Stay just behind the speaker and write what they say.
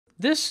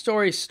this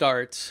story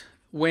starts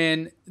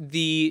when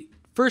the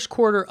first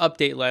quarter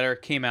update letter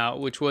came out,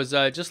 which was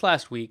just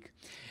last week.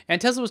 And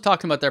Tesla was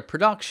talking about their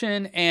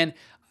production, and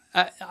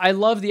I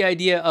love the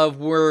idea of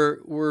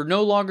we're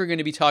no longer going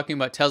to be talking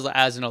about Tesla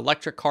as an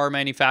electric car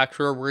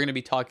manufacturer. We're going to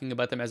be talking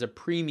about them as a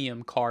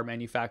premium car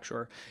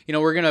manufacturer. You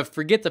know, we're going to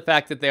forget the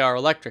fact that they are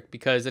electric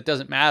because it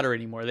doesn't matter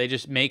anymore. They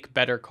just make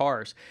better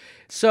cars.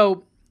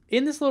 So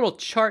in this little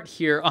chart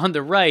here on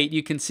the right,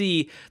 you can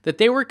see that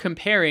they were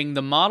comparing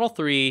the Model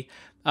 3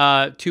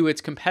 to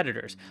its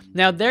competitors.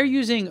 Now, they're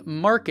using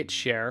market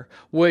share,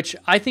 which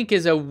I think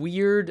is a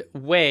weird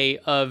way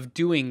of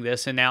doing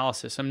this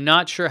analysis. I'm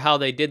not sure how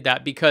they did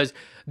that because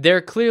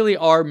there clearly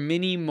are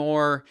many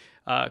more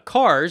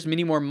cars,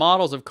 many more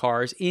models of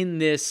cars in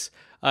this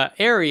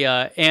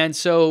area, and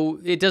so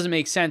it doesn't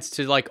make sense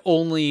to like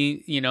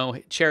only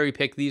cherry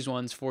pick these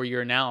ones for your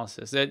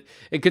analysis. And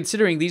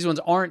considering these ones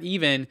aren't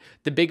even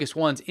the biggest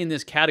ones in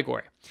this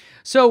category.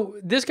 So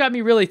this got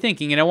me really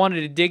thinking, and I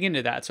wanted to dig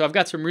into that. So I've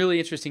got some really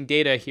interesting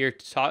data here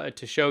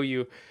to show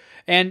you.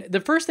 And the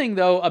first thing,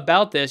 though,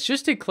 about this,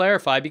 just to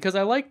clarify, because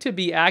I like to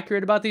be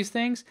accurate about these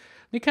things,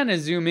 let me kind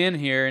of zoom in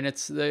here, and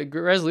the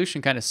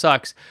resolution kind of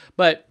sucks.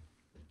 But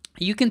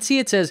you can see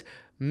it says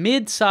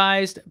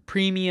mid-sized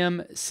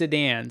premium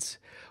sedans.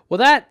 Well,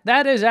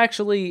 that is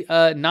actually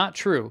not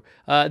true.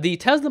 The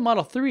Tesla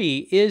Model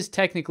 3 is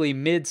technically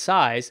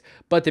mid-size,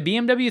 but the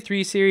BMW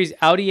 3 Series,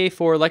 Audi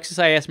A4, Lexus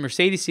IS,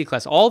 Mercedes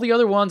C-Class, all the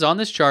other ones on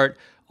this chart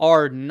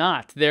are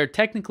not. They're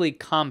technically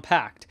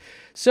compact.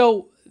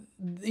 So,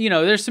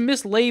 there's some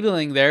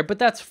mislabeling there, but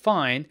that's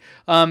fine.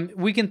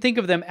 We can think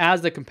of them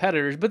as the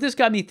competitors, but this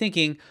got me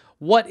thinking,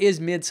 what is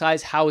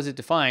mid-size? How is it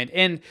defined?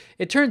 And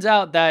it turns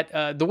out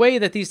that the way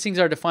that these things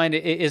are defined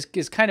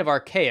is kind of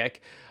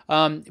archaic.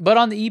 But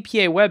on the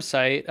EPA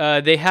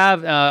website, they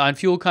have on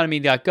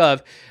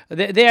fueleconomy.gov,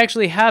 they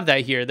actually have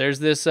that here. There's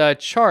this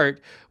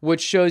chart which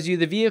shows you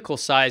the vehicle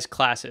size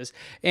classes.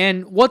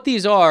 And what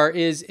these are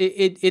is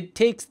it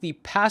takes the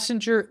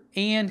passenger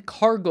and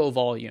cargo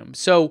volume.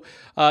 So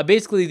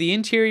basically the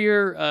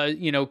interior,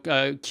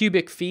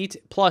 cubic feet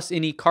plus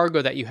any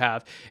cargo that you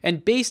have.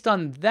 And based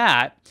on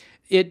that,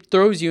 it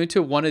throws you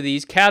into one of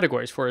these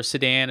categories for a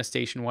sedan, a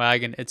station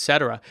wagon,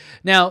 etc.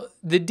 Now,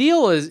 the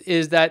deal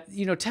is that,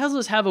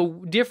 Teslas have a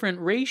different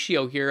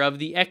ratio here of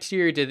the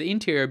exterior to the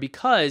interior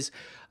because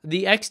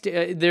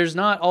there's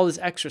not all this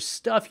extra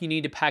stuff you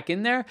need to pack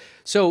in there.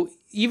 So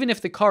even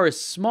if the car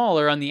is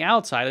smaller on the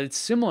outside, it's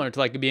similar to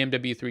like a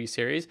BMW 3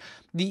 Series,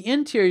 the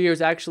interior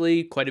is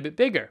actually quite a bit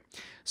bigger.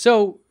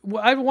 So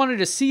I wanted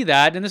to see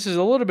that, and this is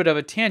a little bit of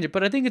a tangent,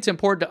 but I think it's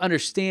important to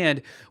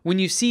understand when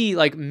you see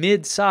like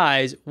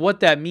mid-size, what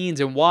that means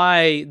and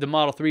why the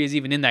Model 3 is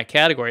even in that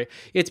category.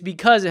 It's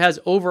because it has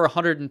over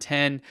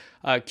 110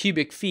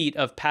 cubic feet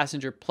of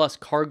passenger plus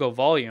cargo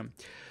volume.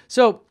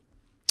 So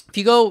if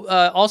you go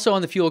also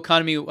on the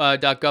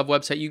fueleconomy.gov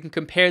website, you can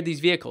compare these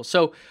vehicles.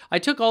 So I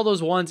took all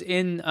those ones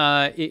in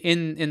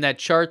that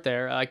chart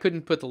there. I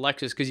couldn't put the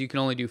Lexus because you can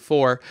only do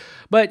 4.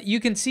 But you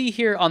can see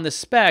here on the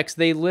specs,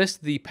 they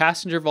list the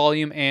passenger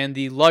volume and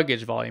the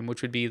luggage volume,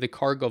 which would be the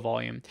cargo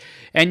volume.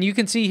 And you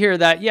can see here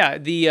that, yeah,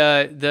 the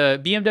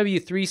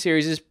BMW 3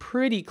 Series is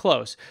pretty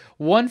close.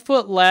 1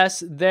 foot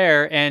less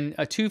there and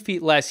 2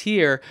 feet less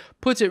here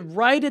puts it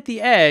right at the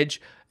edge,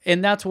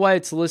 and that's why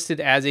it's listed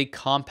as a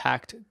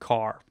compact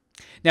car.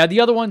 Now,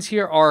 the other ones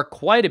here are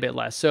quite a bit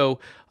less.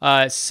 So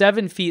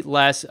 7 feet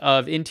less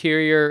of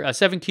interior,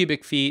 7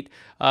 cubic feet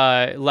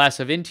less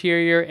of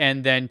interior,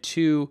 and then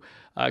 2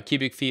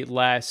 cubic feet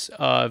less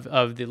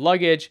of the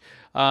luggage.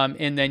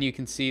 And then you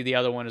can see the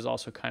other one is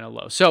also kind of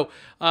low. So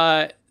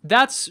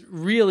that's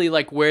really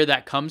like where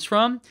that comes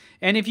from.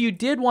 And if you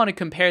did want to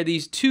compare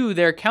these to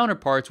their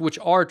counterparts, which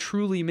are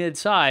truly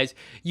mid-size,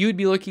 you'd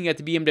be looking at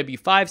the BMW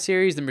 5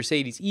 Series, the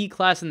Mercedes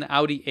E-Class, and the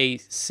Audi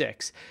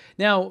A6.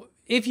 Now,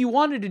 if you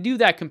wanted to do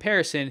that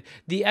comparison,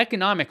 the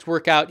economics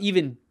work out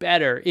even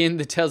better in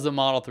the Tesla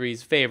Model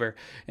 3's favor.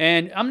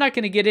 And I'm not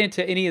going to get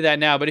into any of that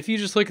now, but if you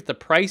just look at the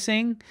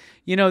pricing,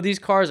 these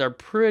cars are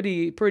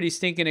pretty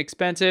stinking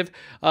expensive.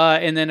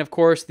 And then, of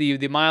course,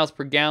 the miles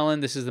per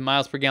gallon. This is the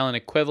miles per gallon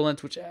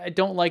equivalent, which I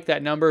don't like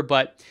that number.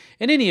 But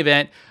in any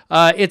event,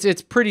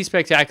 it's pretty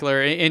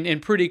spectacular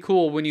and pretty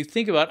cool when you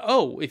think about,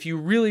 if you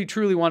really,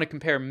 truly want to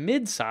compare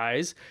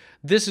mid-size,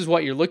 this is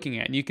what you're looking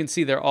at. And you can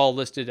see they're all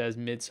listed as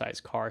mid-size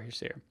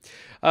cars here.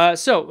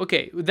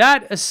 Okay,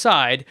 that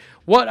aside,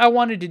 what I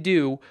wanted to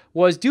do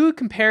was do a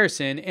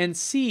comparison and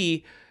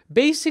see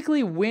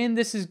basically when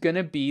this is going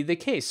to be the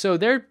case. So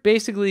they're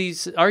basically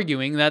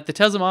arguing that the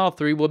Tesla Model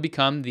 3 will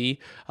become the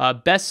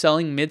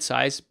best-selling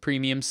mid-size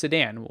premium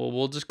sedan.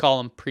 We'll just call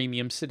them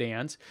premium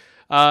sedans.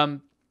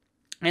 And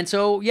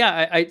so,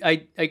 yeah,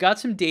 I got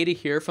some data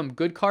here from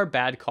Good Car,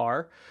 Bad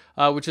Car,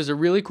 which is a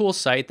really cool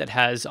site that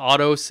has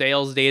auto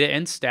sales data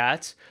and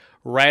stats.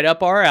 right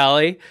up our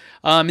alley.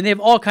 And they have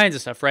all kinds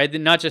of stuff, right?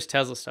 Not just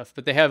Tesla stuff,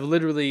 but they have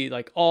literally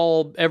like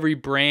every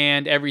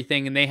brand,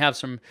 everything, and they have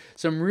some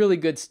really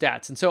good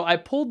stats. And so I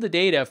pulled the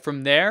data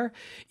from there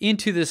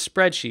into this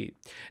spreadsheet.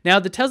 Now,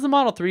 the Tesla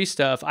Model 3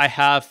 stuff I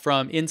have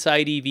from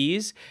Inside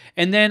EVs,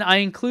 and then I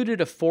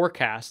included a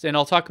forecast, and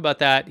I'll talk about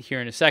that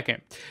here in a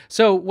second.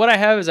 So what I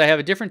have is I have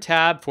a different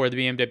tab for the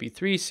BMW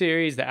 3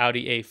 Series, the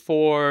Audi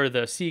A4,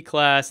 the C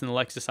Class, and the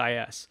Lexus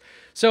IS.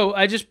 So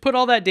I just put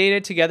all that data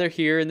together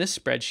here in this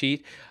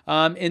spreadsheet,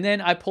 and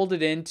then I pulled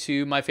it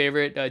into my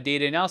favorite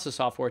data analysis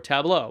software,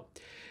 Tableau.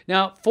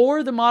 Now,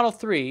 for the Model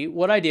 3,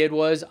 what I did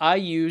was I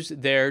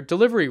used their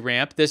delivery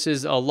ramp. This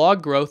is a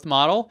log growth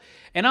model,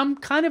 and I'm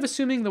kind of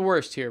assuming the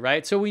worst here,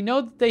 right? So we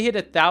know that they hit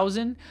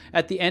 1,000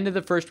 at the end of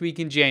the first week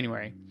in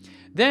January.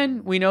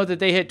 Then we know that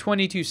they hit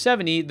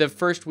 2,270 the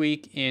first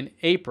week in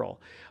April.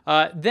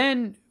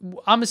 Then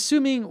I'm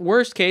assuming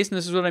worst case, and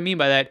this is what I mean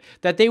by that,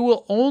 that they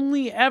will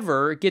only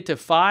ever get to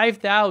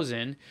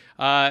 5,000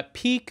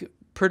 peak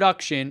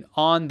production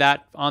on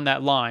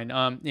that line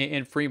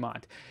in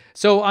Fremont.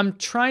 So I'm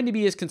trying to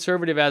be as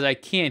conservative as I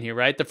can here,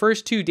 right? The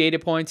first two data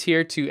points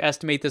here to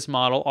estimate this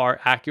model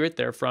are accurate.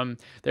 They're from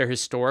their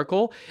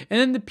historical. And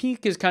then the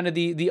peak is kind of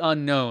the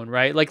unknown,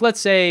 right? Like let's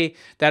say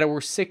that it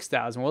were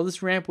 6,000. Well,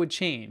 this ramp would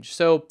change.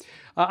 So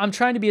I'm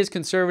trying to be as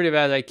conservative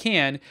as I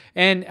can.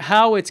 And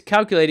how it's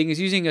calculating is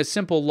using a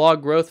simple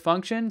log growth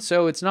function.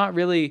 So it's not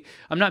really,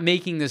 I'm not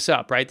making this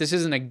up, right? This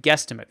isn't a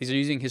guesstimate. These are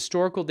using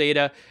historical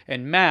data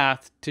and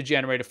math to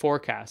generate a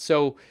forecast.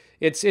 So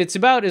it's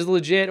about as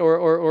legit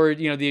or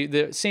you know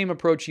the same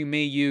approach you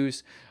may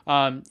use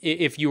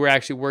if you were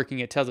actually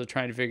working at Tesla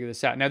trying to figure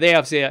this out. Now they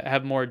obviously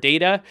have more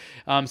data,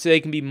 so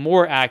they can be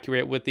more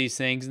accurate with these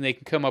things, and they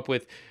can come up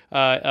with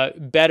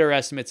better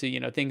estimates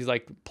of things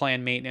like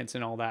planned maintenance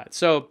and all that.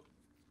 So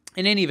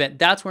in any event,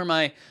 that's where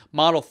my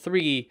Model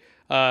 3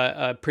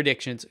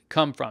 predictions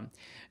come from.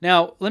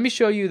 Now, let me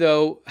show you,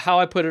 though, how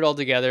I put it all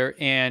together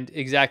and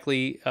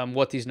exactly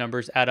what these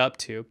numbers add up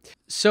to.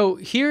 So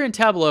here in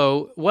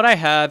Tableau, what I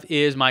have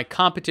is my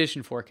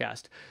competition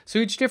forecast. So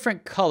each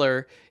different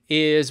color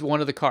is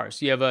one of the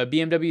cars. You have a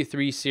BMW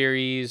 3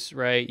 Series,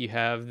 right? You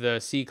have the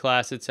C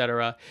Class,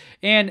 etc.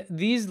 And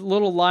these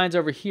little lines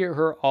over here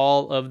are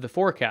all of the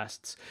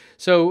forecasts.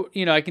 So,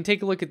 I can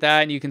take a look at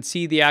that and you can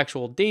see the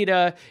actual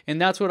data,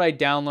 and that's what I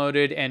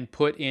downloaded and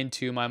put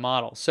into my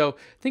model. So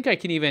I think I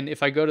can even,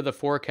 if I go to the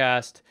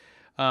forecast,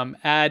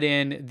 add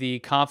in the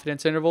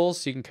confidence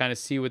intervals so you can kind of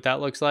see what that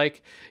looks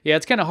like. Yeah,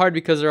 it's kind of hard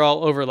because they're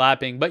all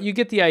overlapping, but you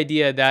get the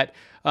idea that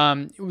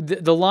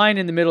the line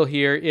in the middle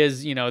here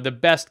is, the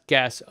best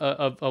guess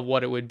of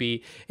what it would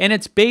be. And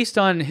it's based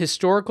on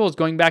historicals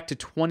going back to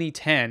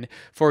 2010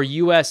 for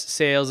U.S.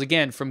 sales,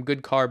 again, from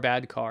good car,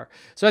 bad car.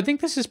 So I think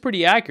this is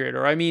pretty accurate,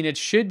 or I mean, it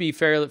should be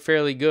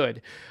fairly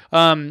good.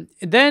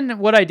 Then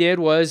what I did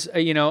was,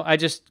 I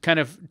just kind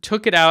of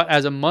took it out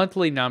as a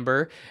monthly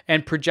number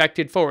and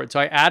projected forward. So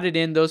I added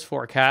in those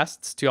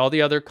forecasts to all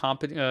the other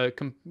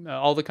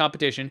all the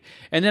competition,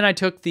 and then I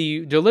took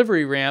the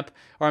delivery ramp,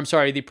 or I'm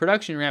sorry, the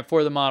production ramp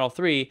for the Model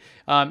 3,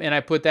 and I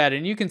put that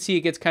in. You can see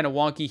it gets kind of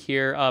wonky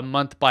here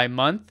month by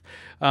month.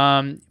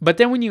 But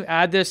then when you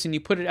add this and you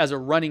put it as a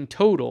running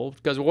total,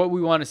 because what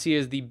we want to see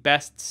is the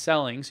best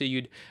selling, so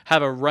you'd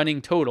have a running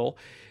total,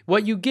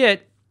 what you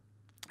get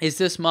is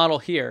this model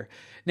here.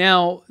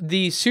 Now,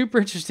 the super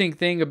interesting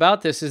thing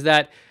about this is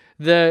that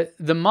the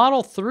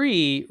Model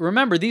 3,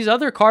 remember, these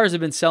other cars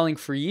have been selling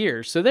for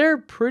years, so they're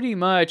pretty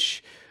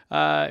much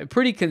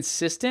pretty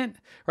consistent,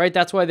 right?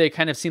 That's why they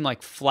kind of seem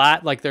like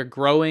flat, like they're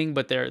growing,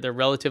 but they're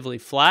relatively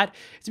flat.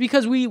 It's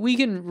because we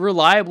can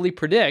reliably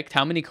predict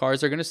how many cars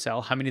they're going to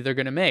sell, how many they're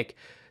going to make.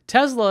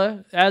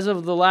 Tesla, as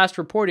of the last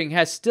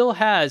reporting, still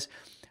has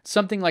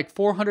something like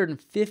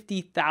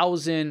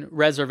 450,000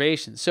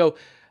 reservations. So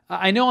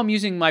I know I'm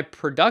using my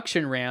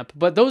production ramp,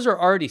 but those are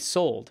already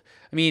sold.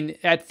 I mean,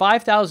 at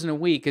 5,000 a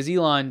week, as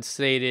Elon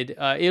stated,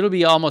 it'll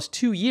be almost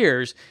 2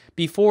 years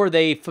before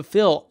they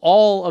fulfill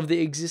all of the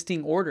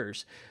existing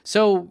orders.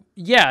 So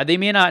yeah, they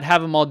may not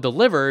have them all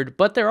delivered,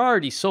 but they're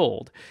already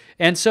sold.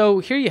 And so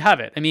here you have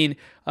it. I mean,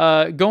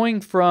 going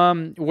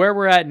from where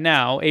we're at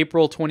now,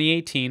 April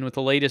 2018, with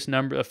the latest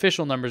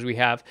official numbers we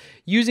have,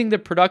 using the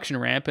production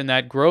ramp and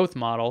that growth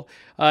model,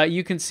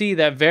 you can see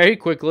that very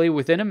quickly,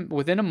 within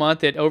a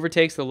month, it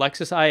overtakes the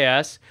Lexus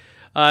IS.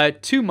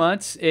 2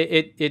 months,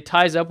 it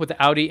ties up with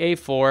the Audi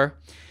A4.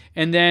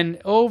 And then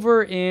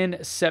over in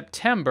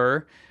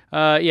September,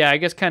 I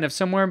guess kind of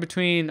somewhere in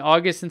between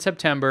August and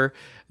September,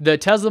 the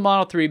Tesla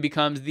Model 3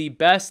 becomes the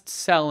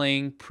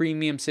best-selling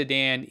premium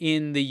sedan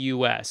in the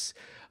U.S.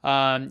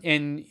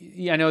 And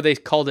I know they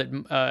called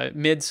it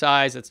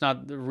mid-size. It's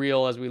not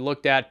real as we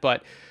looked at,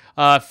 but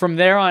from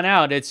there on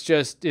out, it's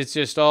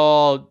just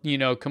all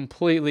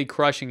completely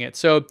crushing it.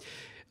 So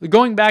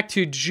going back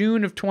to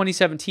June of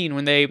 2017,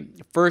 when they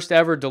first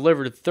ever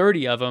delivered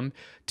 30 of them,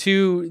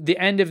 to the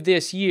end of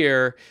this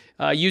year,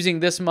 using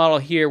this model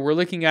here, we're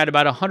looking at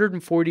about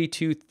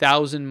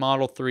 142,000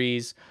 Model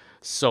 3s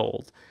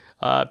sold.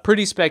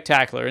 pretty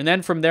spectacular. And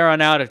then from there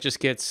on out, it just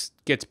gets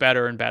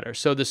better and better.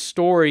 So the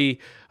story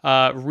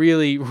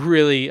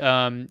really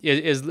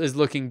is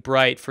looking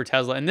bright for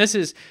Tesla. And this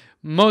is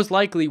most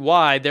likely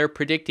why they're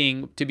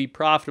predicting to be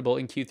profitable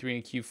in Q3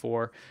 and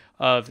Q4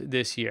 of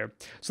this year.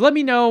 So let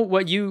me know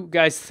what you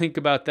guys think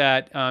about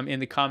that in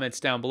the comments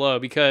down below,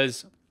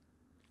 because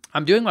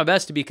I'm doing my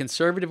best to be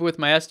conservative with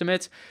my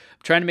estimates.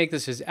 I'm trying to make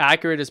this as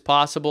accurate as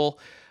possible.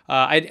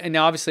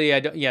 Now, obviously,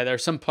 there are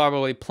some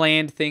probably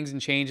planned things and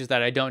changes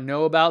that I don't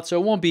know about,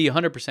 so it won't be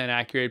 100%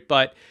 accurate.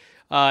 But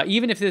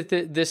even if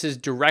this is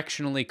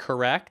directionally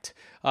correct,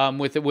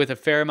 with a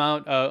fair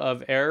amount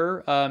of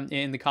error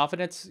in the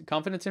confidence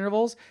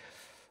intervals,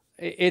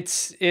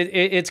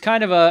 it's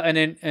kind of an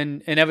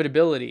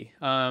inevitability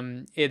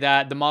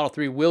that the Model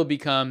 3 will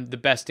become the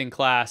best in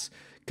class.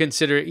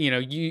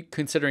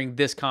 Considering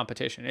this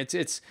competition,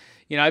 it's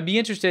I'd be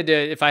interested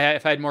if I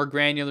had more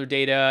granular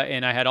data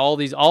and I had all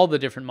the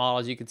different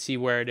models, you could see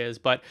where it is.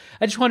 But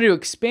I just wanted to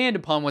expand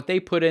upon what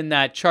they put in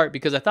that chart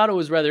because I thought it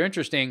was rather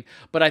interesting,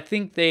 but I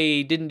think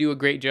they didn't do a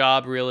great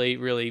job really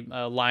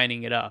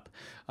lining it up.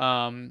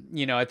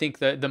 I think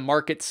the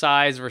market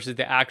size versus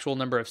the actual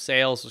number of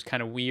sales was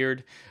kind of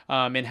weird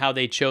in how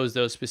they chose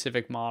those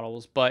specific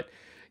models. But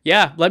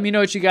yeah, let me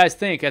know what you guys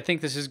think. I think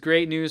this is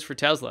great news for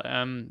Tesla.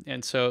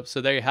 And so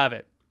there you have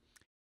it.